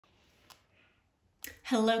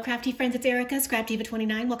Hello crafty friends, it's Erica, Scrap Diva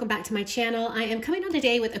 29. Welcome back to my channel. I am coming on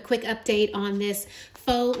today with a quick update on this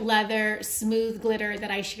faux leather smooth glitter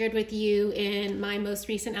that I shared with you in my most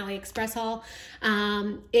recent AliExpress haul.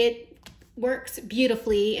 It works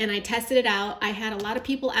beautifully and I tested it out. I had a lot of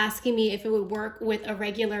people asking me if it would work with a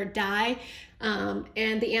regular dye.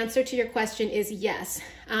 And the answer to your question is yes.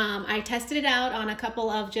 I tested it out on a couple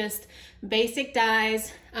of just basic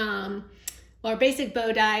dyes, or basic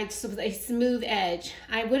bow dye with a smooth edge.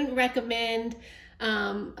 I wouldn't recommend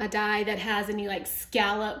a dye that has any like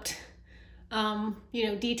scalloped,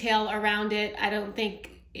 detail around it. I don't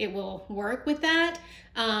think it will work with that.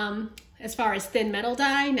 As far as thin metal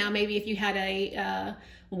dye, now maybe if you had a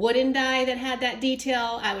wooden dye that had that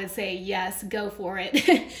detail, I would say yes, go for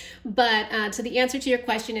it. But to the answer to your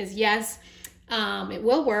question is yes, it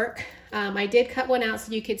will work. I did cut one out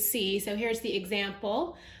so you could see. So here's the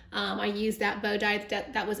example. I used that bow dye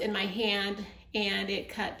that was in my hand and it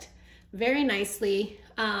cut very nicely.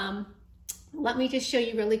 Let me just show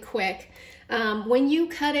you really quick. When you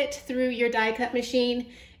cut it through your die cut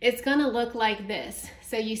machine, it's gonna look like this.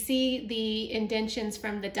 So you see the indentions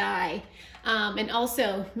from the dye. And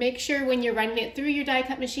also make sure when you're running it through your die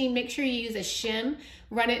cut machine, make sure you use a shim,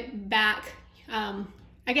 run it back.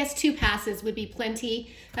 I guess 2 passes would be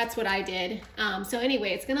plenty. That's what I did. So anyway,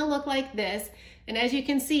 it's gonna look like this. And as you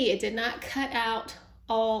can see, it did not cut out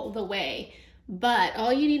all the way, but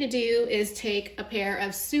all you need to do is take a pair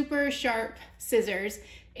of super sharp scissors,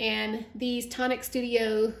 and these Tonic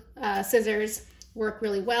Studio scissors work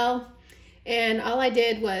really well. And all I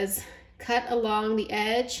did was cut along the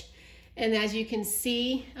edge. And as you can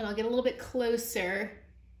see, and I'll get a little bit closer,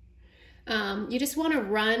 you just want to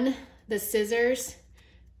run the scissors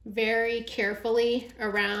very carefully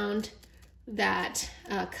around that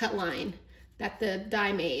cut line that the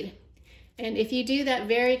dye made. And if you do that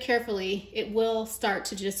very carefully, it will start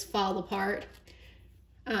to just fall apart.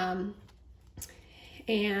 And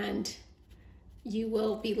you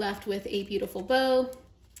will be left with a beautiful bow.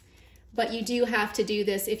 But you do have to do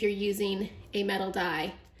this if you're using a metal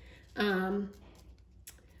dye.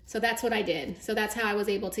 So that's what I did. So that's how I was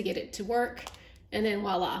able to get it to work. And then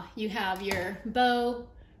voila, you have your bow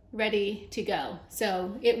ready to go.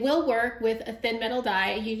 So it will work with a thin metal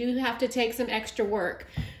dye. You do have to take some extra work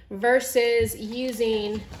versus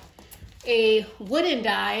using a wooden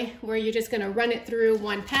dye where you're just gonna run it through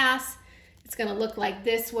one pass. It's gonna look like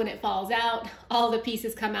this when it falls out. All the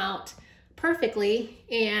pieces come out perfectly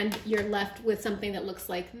and you're left with something that looks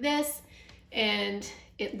like this, and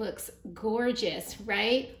it looks gorgeous,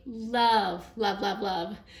 right? Love, love, love,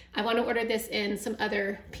 love. I want to order this in some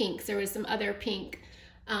other pinks. There was some other pink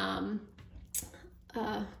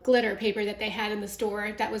glitter paper that they had in the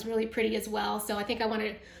store that was really pretty as well. So I think I want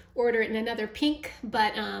to order it in another pink,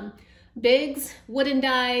 but Biggs wooden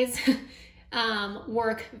dyes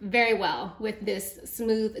work very well with this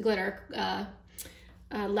smooth glitter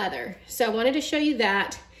leather. So I wanted to show you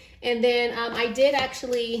that. And then I did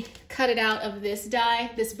actually cut it out of this dye,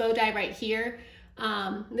 this bow dye right here.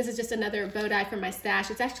 This is just another bow dye from my stash.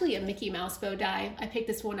 It's actually a Mickey Mouse bow dye. I picked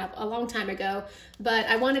this one up a long time ago, but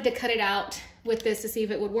I wanted to cut it out with this to see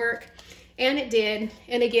if it would work. And it did.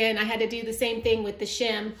 And again, I had to do the same thing with the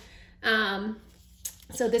shim.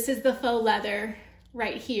 So this is the faux leather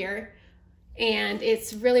right here. And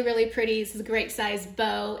it's really, really pretty. This is a great size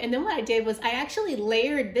bow. And then what I did was I actually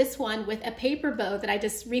layered this one with a paper bow that I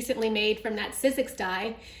just recently made from that Sizzix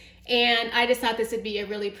die. And I just thought this would be a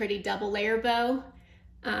really pretty double layer bow.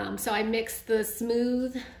 So I mixed the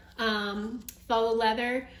smooth faux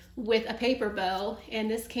leather with a paper bow,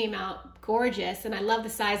 and this came out gorgeous, and I love the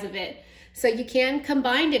size of it. So you can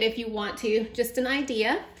combine it if you want to, just an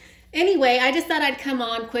idea. Anyway, I just thought I'd come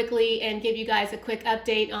on quickly and give you guys a quick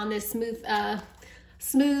update on this smooth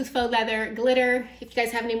faux leather glitter. If you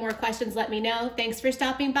guys have any more questions, let me know. Thanks for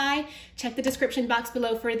stopping by. Check the description box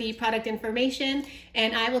below for the product information,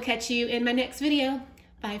 and I will catch you in my next video.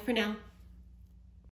 Bye for now.